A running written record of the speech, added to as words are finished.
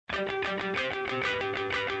Good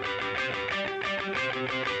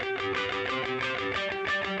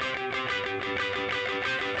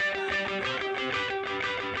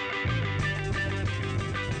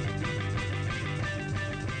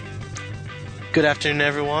afternoon,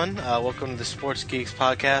 everyone. Welcome to the Sports Geeks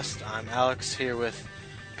podcast. I'm Alex here with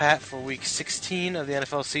Pat for Week 16 of the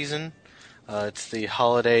NFL season. It's the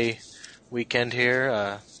holiday weekend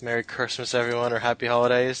here. Merry Christmas, everyone, or Happy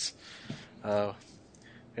Holidays.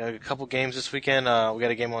 We got a couple games this weekend. We got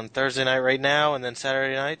a game on Thursday night right now, and then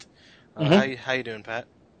Saturday night. How you doing, Pat?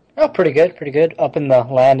 Oh, pretty good, pretty good. Up in the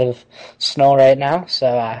land of snow right now,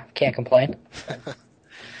 so can't complain.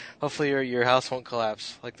 Hopefully your house won't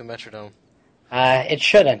collapse like the Metrodome. It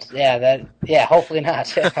shouldn't. Yeah, hopefully not.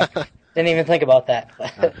 Didn't even think about that.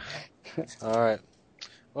 All right.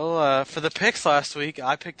 Well, for the picks last week,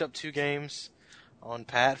 I picked up 2 games on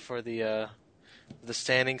Pat for the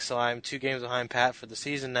standings, so I'm 2 games behind Pat for the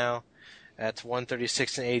season now at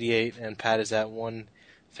 136 and 88, and Pat is at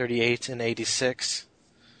 138 and 86.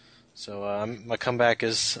 So my comeback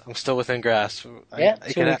is I'm still within grasp.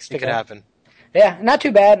 It could happen. Yeah, not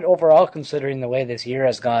too bad overall considering the way this year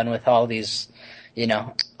has gone with all these,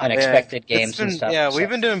 unexpected games and stuff. Yeah, we've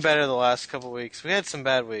been doing better the last couple of weeks. We had some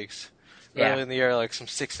bad weeks early in the year, like some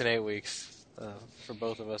 6 and 8 weeks for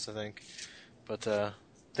both of us, I think. But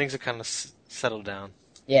things have kind of settled down.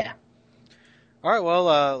 Yeah. All right,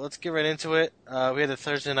 well, let's get right into it. We had the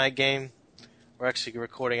Thursday night game. We're actually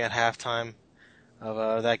recording at halftime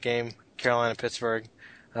of that game, Carolina-Pittsburgh.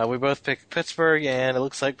 We both picked Pittsburgh, and it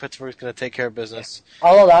looks like Pittsburgh's going to take care of business.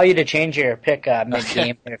 I'll allow you to change your pick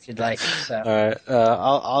mid-game if you'd like. So. All right,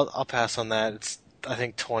 I'll pass on that. It's I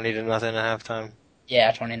think 20-0 at halftime.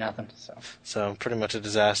 Yeah, 20-0. So pretty much a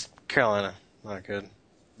disaster. Carolina, not good.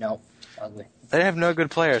 Nope, ugly. They have no good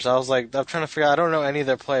players. I'm trying to figure out. I don't know any of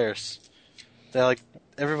their players. They're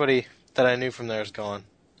everybody that I knew from there is gone.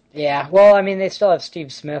 Yeah, well, I mean, they still have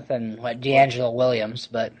Steve Smith and D'Angelo Williams,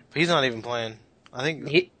 but he's not even playing. I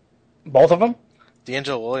think both of them?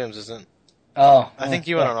 D'Angelo Williams isn't. Oh. I think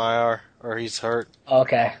he went on IR, or he's hurt.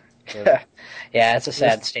 Okay. Yeah, it's a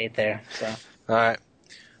sad state there. So. All right.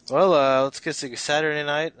 Well, let's get to Saturday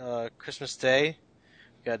night, Christmas Day.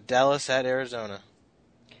 We got Dallas at Arizona.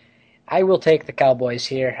 I will take the Cowboys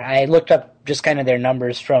here. I looked up just kind of their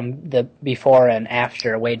numbers from the before and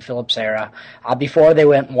after Wade Phillips era. Before they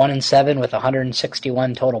went 1-7 with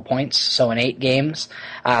 161 total points, so in 8 games.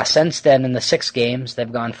 Since then, in the 6 games,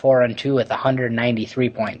 they've gone 4-2 with 193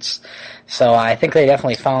 points. So I think they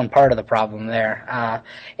definitely found part of the problem there.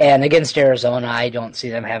 And against Arizona, I don't see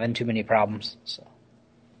them having too many problems. So.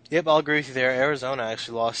 Yep, I'll agree with you there. Arizona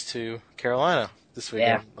actually lost to Carolina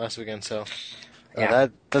last weekend, so.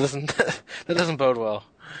 That doesn't bode well.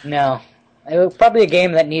 No, it was probably a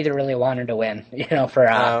game that neither really wanted to win. For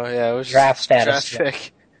it was draft status. Draft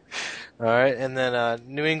pick. All right, and then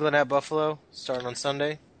New England at Buffalo starting on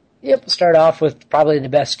Sunday. Yep, start off with probably the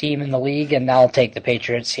best team in the league, and I'll take the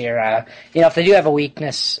Patriots here. If they do have a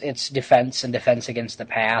weakness, it's defense and defense against the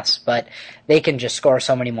pass, but they can just score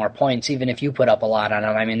so many more points, even if you put up a lot on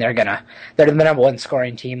them. I mean, they're the number 1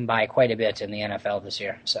 scoring team by quite a bit in the NFL this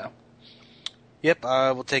year. So. Yep,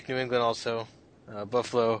 we'll take New England also.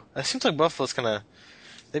 Buffalo. It seems like Buffalo's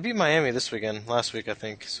they beat Miami last week, I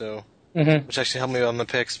think, so, which actually helped me on the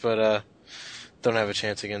picks, but don't have a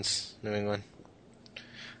chance against New England.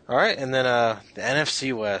 All right, and then the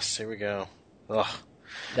NFC West. Here we go.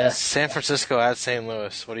 San Francisco at St.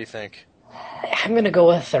 Louis. What do you think? I'm going to go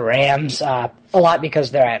with the Rams, a lot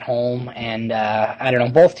because they're at home, and I don't know,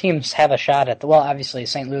 both teams have a shot at obviously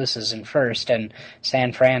St. Louis is in first, and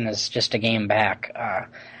San Fran is just a game back,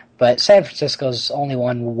 but San Francisco's only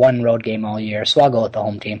won 1 road game all year, so I'll go with the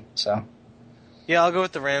home team, so. Yeah, I'll go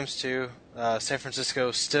with the Rams, too. San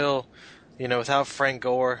Francisco still, without Frank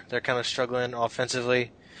Gore, they're kind of struggling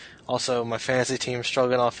offensively. Also, my fantasy team's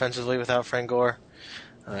struggling offensively without Frank Gore,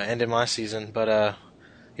 ended my season, but,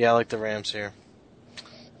 yeah, I like the Rams here.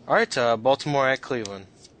 All right, Baltimore at Cleveland.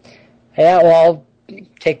 Yeah, well, I'll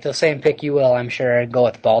take the same pick you will, I'm sure. I'd go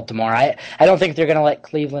with Baltimore. I don't think they're going to let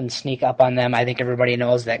Cleveland sneak up on them. I think everybody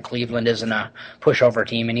knows that Cleveland isn't a pushover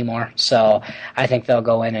team anymore, so I think they'll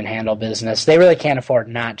go in and handle business. They really can't afford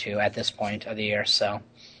not to at this point of the year, so.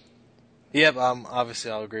 Yep, obviously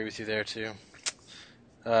I'll agree with you there, too.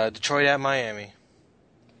 Detroit at Miami.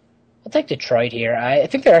 I'll take Detroit here. I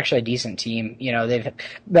think they're actually a decent team. They've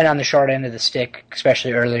been on the short end of the stick,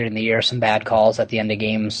 especially earlier in the year. Some bad calls at the end of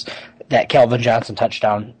games, that Calvin Johnson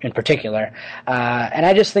touchdown in particular. And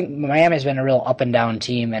I just think Miami's been a real up and down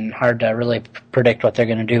team and hard to really predict what they're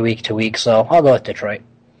going to do week to week. So I'll go with Detroit.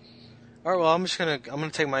 All right. Well, I'm gonna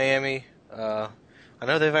take Miami. I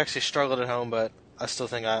know they've actually struggled at home, but I still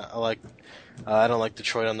think I like. I don't like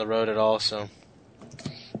Detroit on the road at all. So,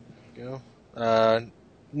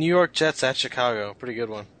 New York Jets at Chicago, pretty good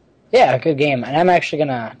one. Yeah, good game. And I'm actually going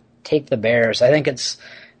to take the Bears. I think it's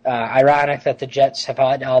ironic that the Jets have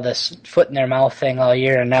had all this foot in their mouth thing all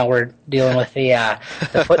year, and now we're dealing with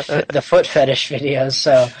the foot fetish videos.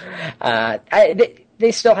 So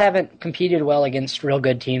they still haven't competed well against real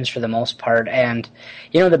good teams for the most part. And,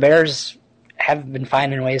 the Bears have been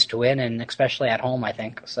finding ways to win, and especially at home, I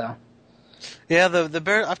think. So. Yeah, the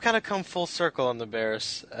Bears. I've kind of come full circle on the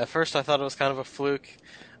Bears. At first, I thought it was kind of a fluke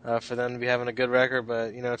for them to be having a good record,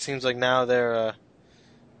 but it seems like now they've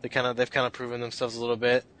kind of proven themselves a little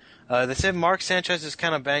bit. They said Mark Sanchez is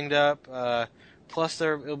kind of banged up. Plus,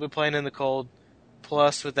 he'll be playing in the cold.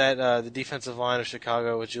 Plus, with that the defensive line of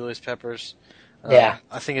Chicago with Julius Peppers. Yeah,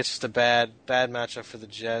 I think it's just a bad matchup for the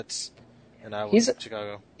Jets. And I will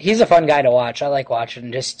Chicago. He's a fun guy to watch. I like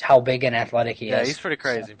watching just how big and athletic he is. Yeah, he's pretty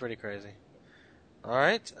crazy. All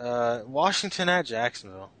right, Washington at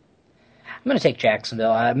Jacksonville. I'm going to take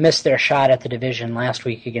Jacksonville. I missed their shot at the division last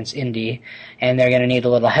week against Indy, and they're going to need a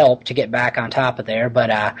little help to get back on top of there.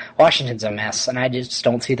 But Washington's a mess, and I just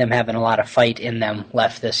don't see them having a lot of fight in them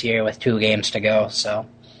left this year with 2 games to go. So.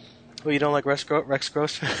 Well, you don't like Rex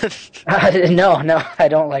Grossman? No, I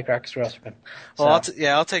don't like Rex Grossman. So. Well,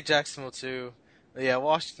 I'll take Jacksonville too. But yeah,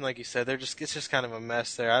 Washington, like you said, it's just kind of a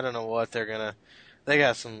mess there. I don't know what they're gonna. They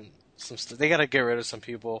got some they got to get rid of some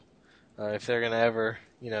people if they're gonna ever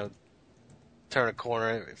turn a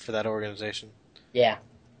corner for that organization. Yeah.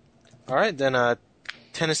 All right, then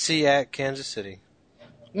Tennessee at Kansas City.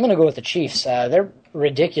 I'm going to go with the Chiefs. They're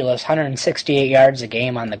ridiculous, 168 yards a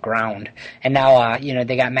game on the ground. And now,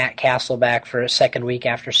 they got Matt Castle back for a second week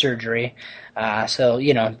after surgery. So,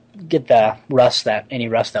 get the any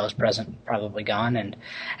rust that was present probably gone. And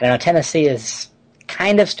I know Tennessee is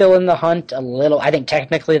kind of still in the hunt a little. I think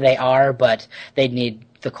technically they are, but they'd need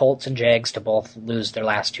the Colts and Jags to both lose their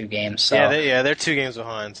last 2 games. So they're 2 games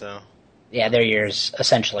behind. So yeah, their year's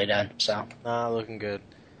essentially done. So looking good.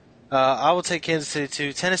 I will take Kansas City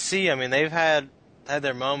too. Tennessee, I mean, they've had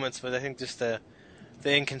their moments, but I think just the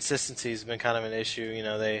inconsistency has been kind of an issue.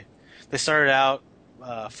 They started out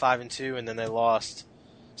 5-2, and then they lost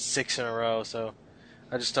 6 in a row. So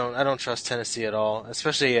I don't trust Tennessee at all,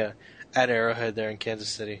 especially at Arrowhead there in Kansas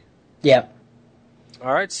City. Yeah.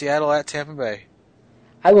 All right, Seattle at Tampa Bay.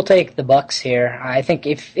 I will take the Bucks here. I think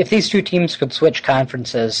if these 2 teams could switch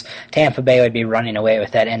conferences, Tampa Bay would be running away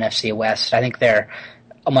with that NFC West. I think they're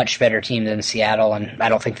a much better team than Seattle, and I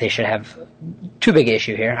don't think they should have too big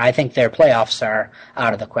issue here. I think their playoffs are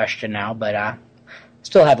out of the question now, but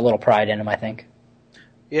still have a little pride in them, I think.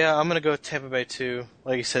 Yeah, I'm going to go with Tampa Bay too.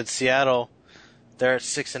 Like you said, Seattle, they're at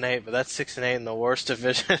 6-8, but that's 6-8 in the worst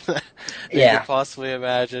division that you could possibly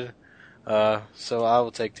imagine. So I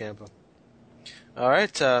will take Tampa. All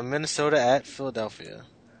right, Minnesota at Philadelphia.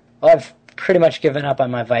 Well, I've pretty much given up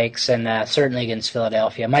on my Vikes, and certainly against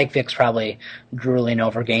Philadelphia. Mike Vick's probably drooling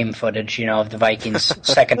over game footage, of the Vikings'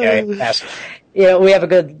 secondary pass. We have a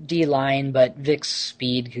good D-line, but Vick's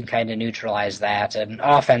speed can kind of neutralize that. And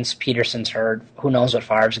offense, Peterson's hurt. Who knows what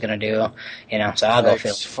Favre's going to do, so I'll go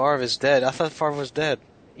Philly. Favre is dead. I thought Favre was dead.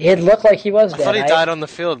 It looked like he was dead. I thought he died on the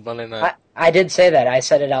field Monday night. I did say that. I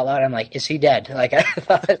said it out loud. I'm like, is he dead? Like, I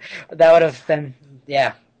thought that would have been,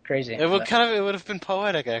 crazy. It would have been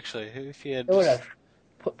poetic, actually, if he had. It would have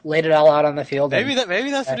laid it all out on the field. Maybe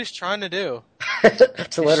that's what he's trying to do.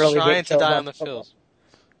 to literally he's trying get to die on the football. field.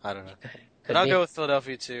 I don't know. But I'll go with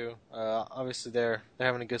Philadelphia too. Obviously, they're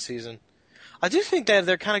having a good season. I do think that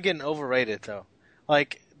they're kind of getting overrated, though.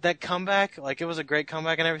 Like that comeback, it was a great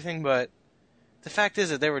comeback and everything, but the fact is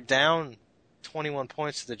that they were down 21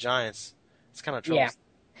 points to the Giants. It's kind of troublesome.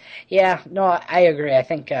 Yeah. No, I agree. I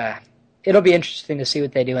think it'll be interesting to see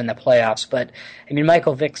what they do in the playoffs. But I mean,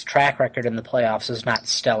 Michael Vick's track record in the playoffs is not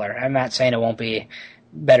stellar. I'm not saying it won't be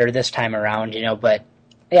better this time around, But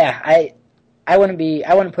yeah, I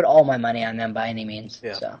wouldn't put all my money on them by any means.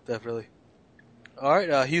 Yeah, definitely. All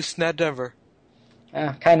right, Houston at Denver.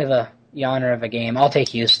 Kind of a yawner of a game. I'll take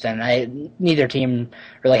Houston. Neither team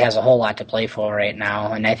really has a whole lot to play for right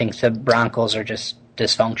now, and I think the Broncos are just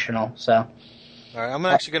dysfunctional. So, all right, I'm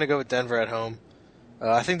actually going to go with Denver at home.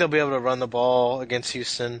 I think they'll be able to run the ball against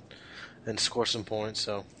Houston and score some points.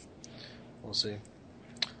 So, we'll see.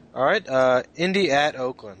 All right, Indy at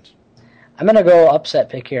Oakland. I'm going to go upset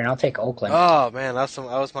pick here, and I'll take Oakland. Oh, man, that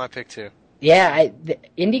was my pick, too. Yeah,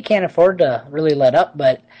 Indy can't afford to really let up,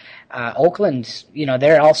 but Oakland,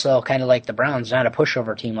 they're also kind of like the Browns, not a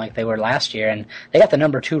pushover team like they were last year, and they got the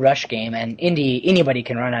number 2 rush game, and anybody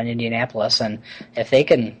can run on Indianapolis, and if they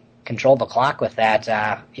can control the clock with that.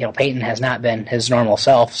 Peyton has not been his normal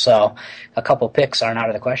self, so a couple picks aren't out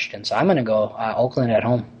of the question. So I'm going to go Oakland at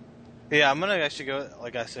home. Yeah, I'm gonna actually go.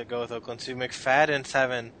 Like I said, go with Oakland too. McFadden's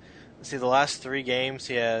having. See, the last 3 games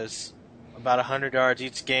he has about 100 yards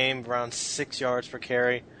each game, around 6 yards per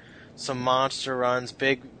carry. Some monster runs,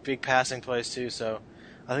 big passing plays too. So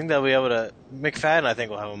I think they'll be able to. McFadden, I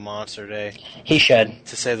think, will have a monster day. He should,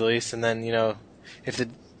 to say the least. And then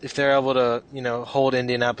if they're able to hold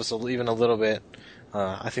Indianapolis even a little bit,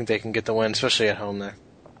 I think they can get the win, especially at home there.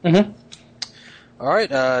 Mm-hmm. All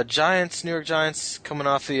right, New York Giants coming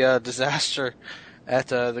off the disaster at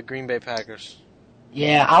the Green Bay Packers.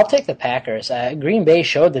 Yeah, I'll take the Packers. Green Bay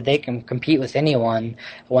showed that they can compete with anyone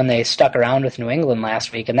when they stuck around with New England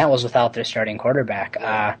last week, and that was without their starting quarterback.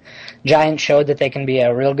 Giants showed that they can be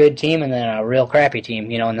a real good team and then a real crappy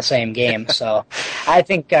team, in the same game. So I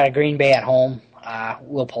think Green Bay at home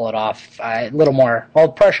will pull it off. A little more,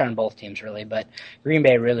 pressure on both teams, really, but Green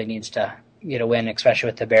Bay really needs to get a win, especially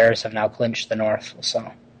with the Bears have now clinched the North.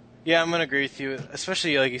 So. Yeah, I'm going to agree with you,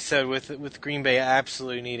 especially like you said, with Green Bay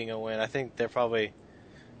absolutely needing a win. I think they're probably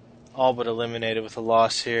all but eliminated with a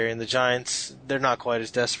loss here. And the Giants, they're not quite as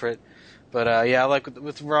desperate. But I like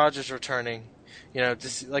with Rodgers returning,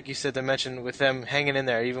 just like you said, they mentioned with them hanging in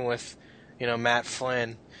there, even with Matt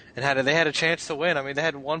Flynn, and they had a chance to win. I mean, they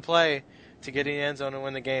had one play to get in the end zone and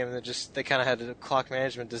win the game, and they kind of had a clock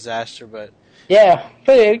management disaster. But yeah,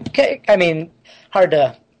 but hard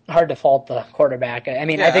to fault the quarterback. I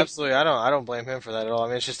think absolutely. I don't blame him for that at all. I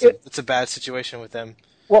mean, it's a bad situation with them.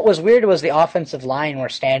 What was weird was the offensive line were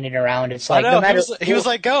standing around. It's like no matter he was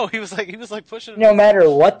like go. He was like pushing. No matter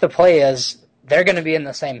what the play is, they're going to be in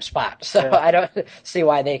the same spot. So yeah. I don't see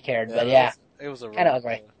why they cared. But it was a kind of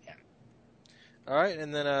ugly. Yeah. All right,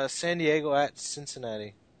 and then San Diego at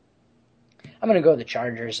Cincinnati. I'm going to go with the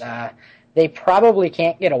Chargers. They probably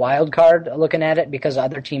can't get a wild card looking at it because of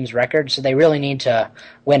other teams' records, so they really need to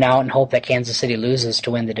win out and hope that Kansas City loses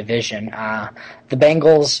to win the division. The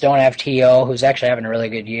Bengals don't have T.O., who's actually having a really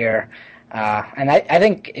good year. And I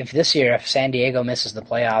think if San Diego misses the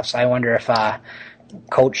playoffs, I wonder if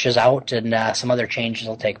coach is out and some other changes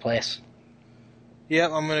will take place. Yeah,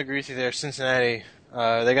 I'm going to agree with you there. Cincinnati,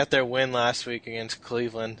 they got their win last week against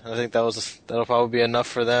Cleveland. I think that'll probably be enough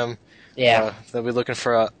for them. Yeah. They'll be looking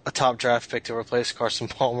for a top draft pick to replace Carson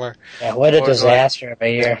Palmer. Yeah, what a disaster of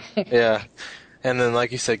a year. Yeah. And then,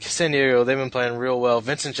 like you said, San Diego, they've been playing real well.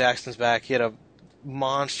 Vincent Jackson's back. He had a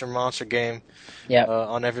monster game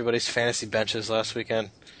on everybody's fantasy benches last weekend.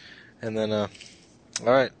 And then, all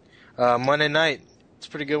right, Monday night, it's a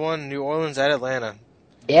pretty good one. New Orleans at Atlanta.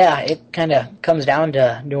 Yeah, it kind of comes down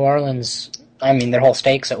to New Orleans. I mean, their whole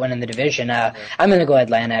stakes at winning the division. I'm going to go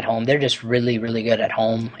Atlanta at home. They're just really, really good at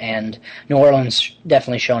home, and New Orleans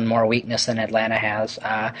definitely shown more weakness than Atlanta has.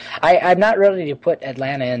 I'm not ready to put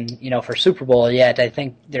Atlanta in, for Super Bowl yet. I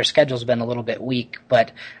think their schedule's been a little bit weak,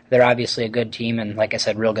 but they're obviously a good team, and like I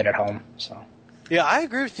said, real good at home. So. Yeah, I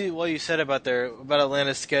agree with what you said about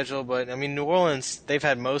Atlanta's schedule, but I mean, New Orleans, they've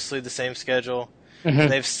had mostly the same schedule. Mm-hmm.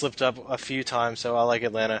 They've slipped up a few times, so I like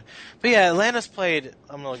Atlanta. But yeah, Atlanta's played,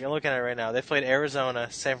 I'm looking at it right now, they've played Arizona,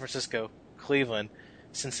 San Francisco, Cleveland,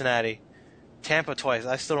 Cincinnati, Tampa twice.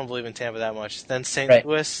 I still don't believe in Tampa that much. Then St.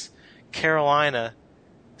 Louis, Carolina,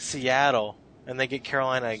 Seattle, and they get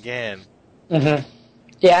Carolina again. Mm-hmm.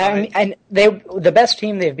 Yeah, and the best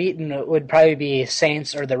team they've beaten would probably be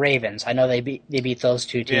Saints or the Ravens. I know they beat those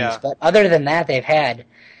two teams, but other than that, they've had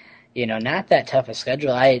not that tough a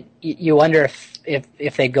schedule. You wonder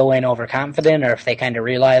if they go in overconfident or if they kind of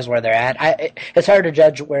realize where they're at. It's hard to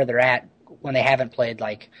judge where they're at when they haven't played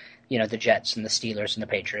the Jets and the Steelers and the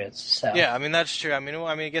Patriots. So. Yeah, I mean that's true. I mean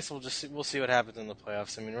I guess we'll see what happens in the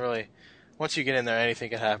playoffs. I mean, really, once you get in there, anything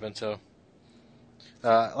can happen. So,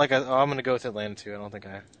 I'm going to go with Atlanta too. I don't think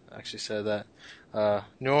I actually said that.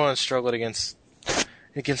 New Orleans struggled against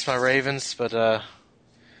my Ravens, but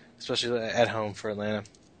especially at home for Atlanta.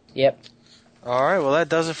 Yep. All right. Well, that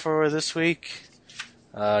does it for this week.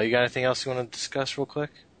 You got anything else you want to discuss real quick?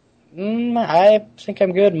 I think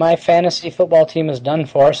I'm good. My fantasy football team is done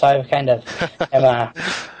for, so I kind of am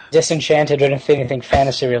disenchanted with anything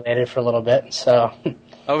fantasy related for a little bit. So.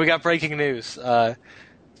 Oh, we got breaking news.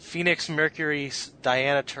 Phoenix Mercury's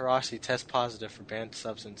Diana Taurasi tests positive for banned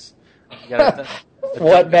substance.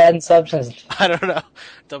 What banned substance? I don't know.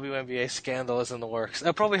 WNBA scandal is in the works.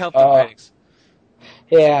 That'll probably help the ratings.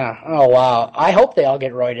 Yeah. Oh, wow. I hope they all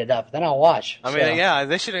get roided up. Then I'll watch. I mean, yeah,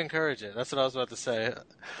 they should encourage it. That's what I was about to say.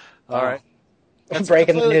 All right. That's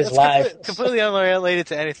breaking the news live. Completely unrelated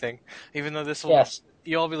to anything, even though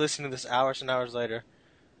you'll all be listening to this hours and hours later.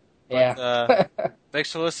 But, yeah.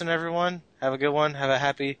 Thanks for listening, everyone. Have a good one. Have a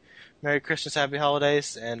happy Merry Christmas, Happy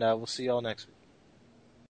Holidays, and we'll see you all next week.